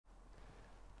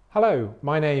Hello,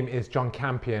 my name is John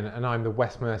Campion and I'm the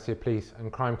West Mercia Police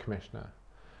and Crime Commissioner.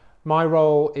 My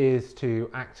role is to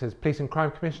act as Police and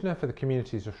Crime Commissioner for the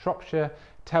communities of Shropshire,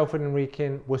 Telford and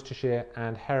Wrekin, Worcestershire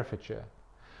and Herefordshire.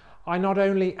 I not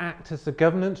only act as the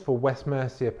governance for West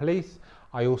Mercia Police,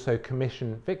 I also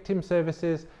commission victim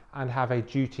services and have a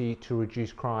duty to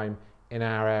reduce crime in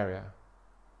our area.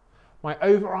 My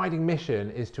overriding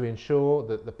mission is to ensure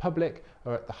that the public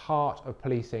are at the heart of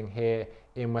policing here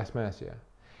in West Mercia.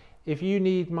 If you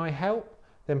need my help,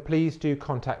 then please do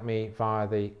contact me via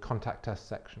the Contact Us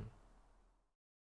section.